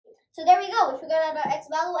So there we go. We figured out our x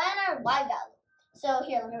value and our y value. So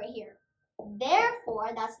here, let me write here.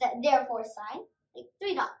 Therefore, that's the therefore sign, like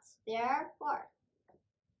 3 dots. Therefore,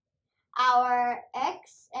 our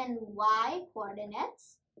x and y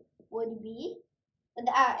coordinates would be,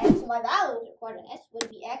 our x and y values or coordinates would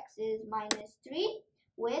be x is minus 3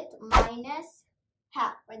 with minus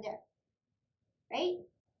half right there, right?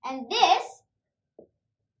 And this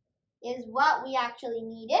is what we actually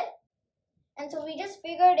needed. And so we just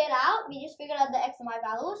figured it out. We just figured out the x and y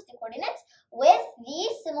values, the coordinates, with the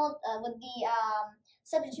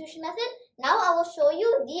substitution method. Now I will show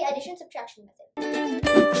you the addition subtraction method.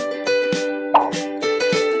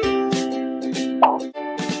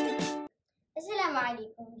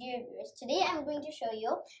 Assalamualaikum, dear viewers. Today I'm going to show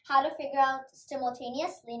you how to figure out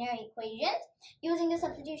simultaneous linear equations using the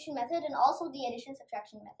substitution method and also the addition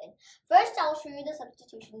subtraction method. First, I'll show you the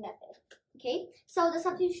substitution method. Okay, so the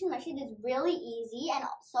substitution method is really easy, and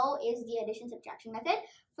so is the addition subtraction method.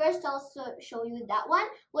 First, I'll show you that one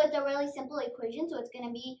with a really simple equation, so it's going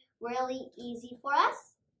to be really easy for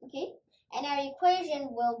us. Okay, and our equation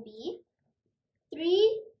will be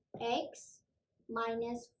 3x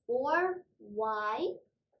minus 4y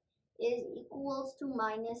is equals to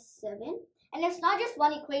minus 7. And it's not just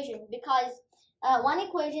one equation, because one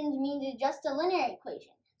equation means it's just a linear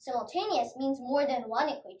equation. Simultaneous means more than one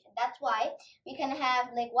equation. That's why we can have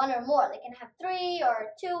like one or more. Like can have 3 or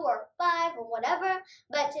 2 or 5 or whatever.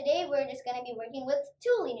 But today we're just going to be working with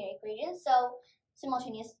 2 linear equations. So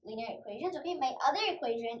simultaneous linear equations. Okay, my other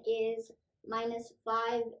equation is minus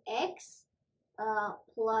 5x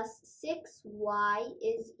plus 6y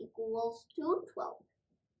is equals to 12.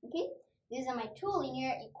 Okay, these are my 2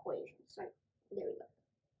 linear equations. Sorry, there we go.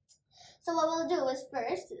 So what we'll do is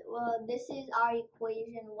first, this is our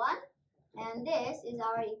equation 1 and this is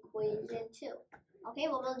our equation 2. Okay,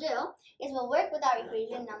 what we'll do is we'll work with our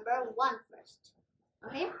equation number 1 first.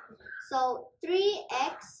 Okay, so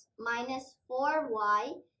 3x minus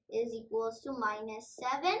 4y is equals to minus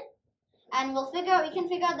 7, and we can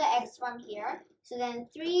figure out the x from here. So then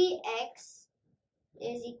 3x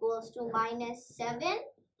is equals to minus 7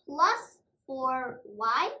 plus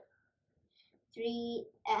 4y, 3,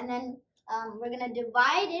 and then we're going to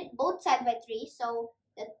divide it both sides by 3. So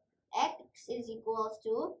the x is equals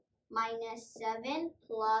to minus 7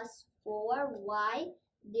 plus 4y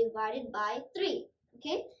divided by 3.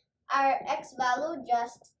 Okay, our x value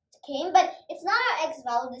just came, but it's not our x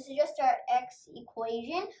value. This is just our x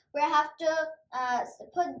equation. We have to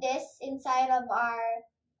put this inside of our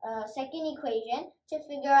second equation to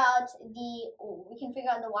figure out we can figure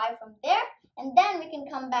out the y from there, and then we can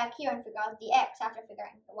come back here and figure out the x after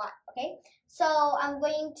figuring the y. Okay, so I'm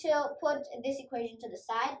going to put this equation to the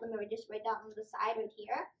side. Let me just write down on the side right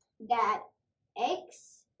here that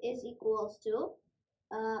x is equals to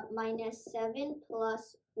minus 7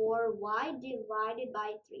 plus 4y divided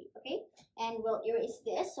by 3. Okay, and we'll erase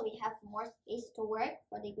this so we have more space to work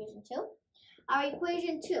for the equation 2. Our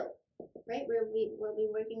equation 2, right, we'll be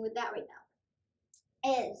working with that right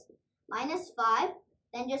now, is minus 5.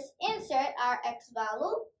 Then just insert our x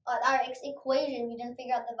value, or our x equation. We didn't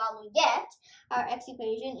figure out the value yet. Our x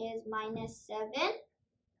equation is minus 7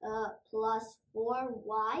 plus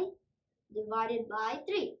 4y divided by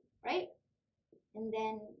 3, right? And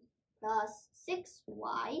then plus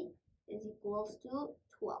 6y is equals to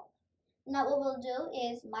 12. Now what we'll do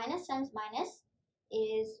is minus times minus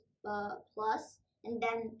is plus, and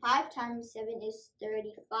then 5 times 7 is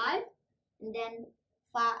 35, and then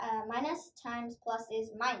minus times plus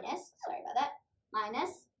is minus, sorry about that,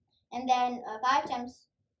 minus, and then 5 times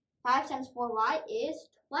 4y is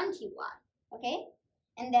 20y, okay,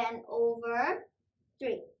 and then over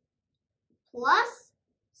 3 plus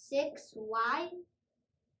 6y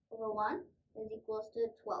over 1 is equals to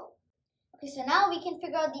 12. Okay, so now we can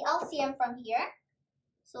figure out the LCM from here.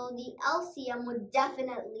 So the LCM would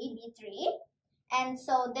definitely be 3, and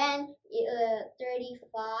so then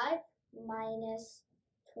 35 minus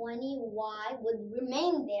 20y would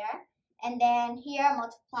remain there, and then here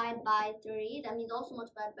multiplied by 3, that means also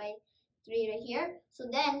multiplied by 3 right here. So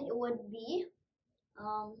then it would be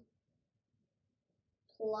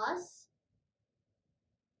plus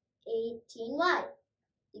 18y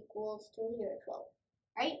equals to here 12,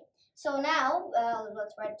 right? So now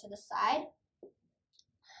let's write it to the side.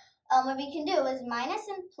 What we can do is minus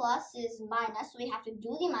and plus is minus, so we have to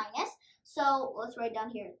do the minus. So let's write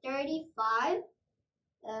down here 35.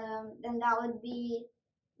 Then that would be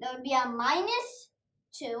a minus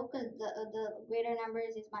 2, because the greater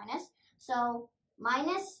numbers is minus. So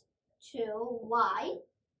minus 2y,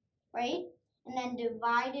 right? And then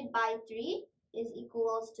divided by 3 is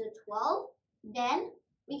equals to 12. Then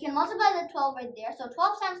we can multiply the 12 right there. So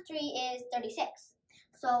 12 times 3 is 36.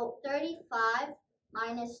 So 35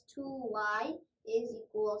 minus 2y is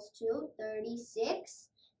equals to 36.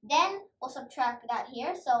 Then we'll subtract that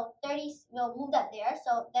here. So 30, we'll move that there.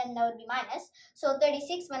 So then that would be minus. So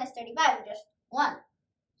 36 minus 35 is just 1.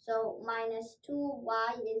 So minus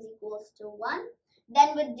 2y is equals to 1.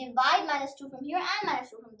 Then we'll divide minus 2 from here and minus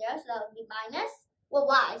 2 from there. So that would be minus, well,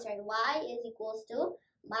 y is equals to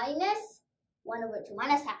minus 1 over 2,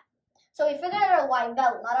 minus half. So we figured out our y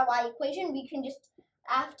value, not our y equation. We can just,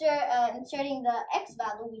 after inserting the x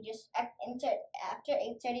value, we just after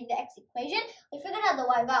inserting the x equation, we figured out the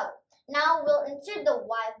y value. Now we'll insert the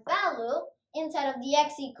y value inside of the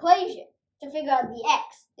x equation to figure out the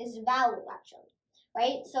x, this value actually,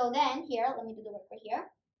 right? So then here, let me do the work right here.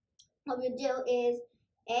 What we do is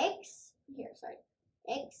x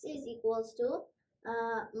is equals to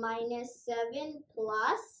minus 7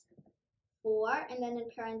 plus 4, and then in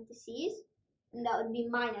parentheses, and that would be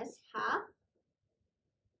minus half.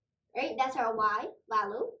 Right, that's our y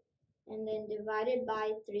value, and then divided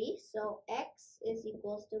by 3. So x is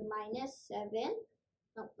equals to minus 7.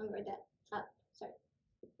 No, remember that.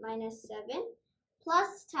 Minus 7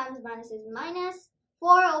 plus times minus is minus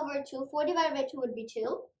 4 over 2. 4 divided by 2 would be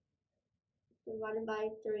 2. Divided by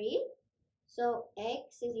 3. So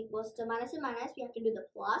x is equals to minus and minus. We have to do the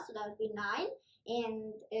plus, so that would be 9,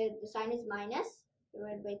 and the sign is minus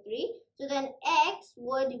divided by 3. So then x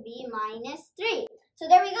would be minus 3. So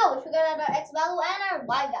there we go. We figured out our x value and our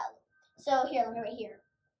y value. So here, let me right here.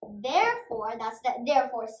 Therefore, that's the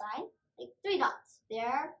therefore sign, like 3 dots.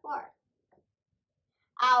 Therefore,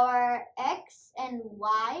 our x and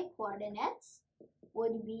y coordinates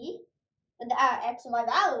would be, our x and y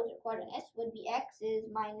values or coordinates would be x is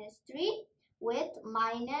minus 3 with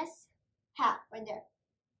minus half right there.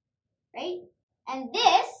 Right? And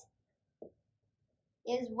this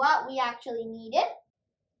is what we actually needed.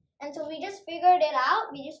 And so we just figured it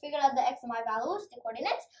out. We just figured out the x and y values, the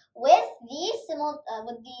coordinates, with the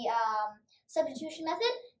substitution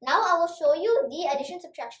method. Now I will show you the addition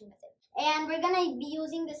subtraction method. And we're gonna be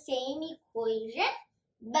using the same equation,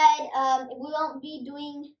 but we won't be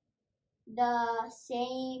doing the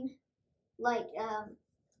same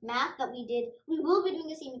math that we did. We will be doing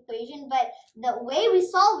the same equation, but the way we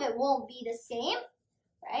solve it won't be the same,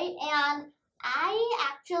 right? And I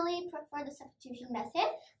actually prefer the substitution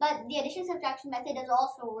method, but the addition subtraction method is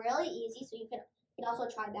also really easy, so you can also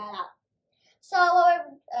try that out. So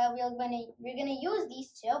we're gonna use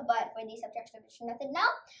these two, but for the subtraction addition method now,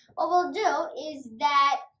 what we'll do is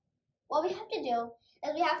that what we have to do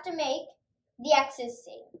is we have to make the x's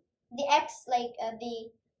same. The x,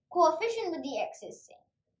 the coefficient with the x is same,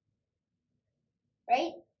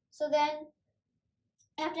 right? So then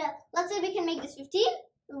after, let's say we can make this 15.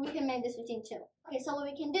 We can make this 15 too. Okay, so what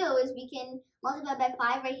we can do is we can multiply by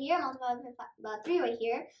 5 right here, multiply by 3 right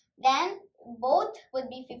here. Then both would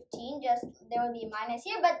be 15, just there will be a minus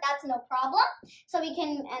here, but that's no problem. So we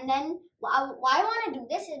can, and then why I want to do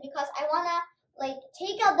this is because I want to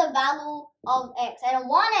take out the value of x. I don't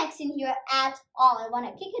want x in here at all. I want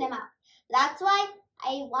to kick them out. That's why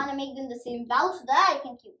I want to make them the same value so that I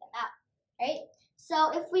can keep them out, right?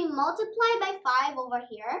 So if we multiply by 5 over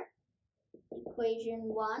here, equation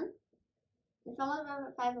 1, if I multiply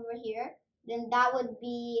by 5 over here, then that would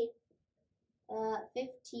be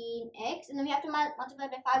 15x, and then we have to multiply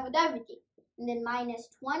by 5 with everything, and then minus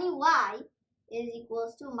 20y is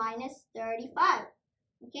equals to minus 35,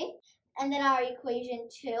 okay? And then our equation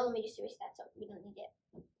 2, let me just erase that so we don't need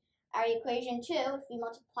it. Our equation 2, if we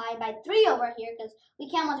multiply by 3 over here, because we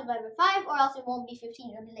can't multiply by 5 or else it won't be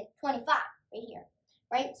 15, it'll be like 25 right here,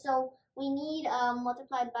 right? So we need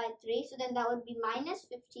multiplied by 3, so then that would be minus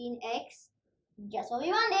 15x, just what we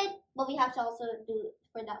wanted, but we have to also do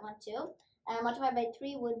for that one too. Multiplied by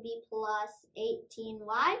 3 would be plus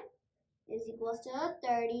 18y is equals to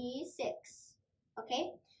 36,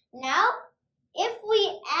 okay? Now, if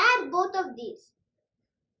we add both of these,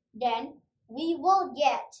 then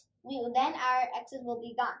then our x's will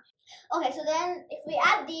be gone. Okay, so then if we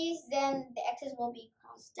add these, then the x's will be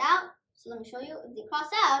crossed out. So let me show you. If they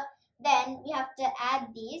cross out, then we have to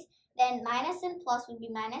add these. Then minus and plus would be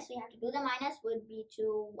minus. We have to do the minus would be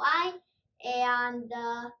 2y, and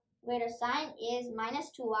the greater sign is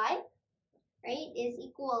minus 2y, right, is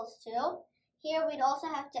equals to, here we'd also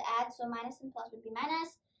have to add, so minus and plus would be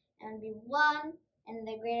minus, and would be 1, and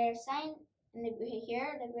the greater sign, and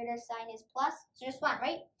here the greater sign is plus, so just 1,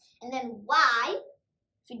 right? And then y,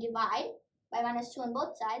 if we divide by minus 2 on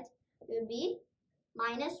both sides, it would be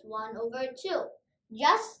minus 1 over 2.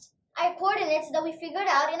 Just our coordinates that we figured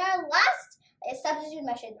out in our last substitute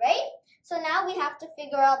method, right? So now we have to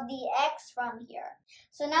figure out the x from here.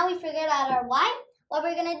 So now we figured out our y. What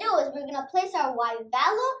we're going to do is we're going to place our y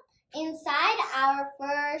value inside our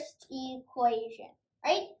first equation,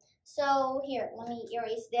 right? So here, let me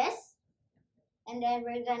erase this. And then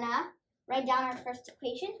we're going to write down our first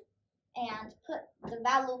equation and put the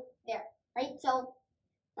value there, right? So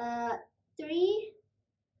 3x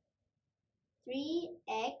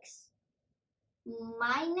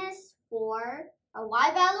minus 4, our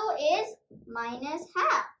y value is minus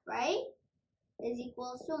half, right? Is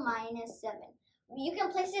equals to minus 7. You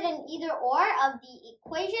can place it in either or of the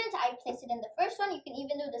equations. I placed it in the first one. You can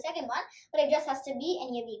even do the second one, but it just has to be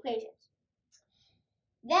any of the equations.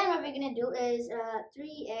 Then what we're going to do is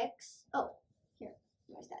 3x, oh, here,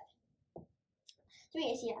 where's that?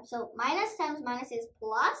 3x, yeah, so minus times minus is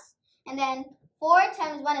plus, and then 4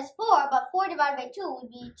 times 1 is 4, but 4 divided by 2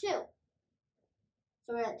 would be 2. So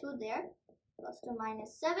we're at 2 there, equals to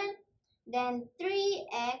minus 7. Then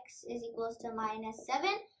 3x is equals to minus 7.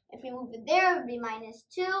 If we move it there, it would be minus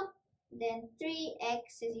 2. Then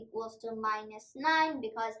 3x is equals to minus 9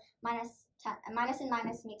 because minus and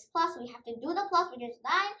minus makes plus. So we have to do the plus, which is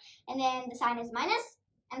 9. And then the sign is minus.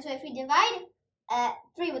 And so if we divide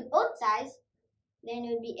 3 with both sides, then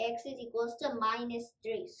it would be x is equals to minus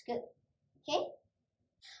 3. Good. Okay?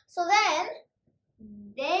 So then,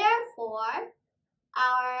 therefore,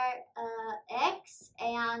 our x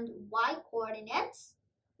and y coordinates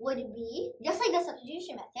would be, just like the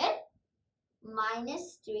substitution method,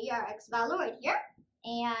 minus 3, our x value right here,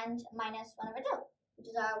 and minus 1 over 2, which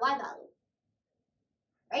is our y value.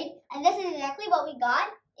 Right? And this is exactly what we got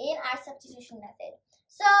in our substitution method.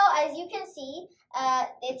 So, as you can see,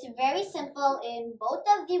 it's very simple in both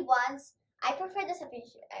of the ones. I prefer the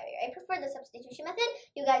substitution method.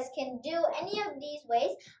 You guys can do any of these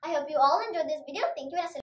ways. I hope you all enjoyed this video. Thank you. And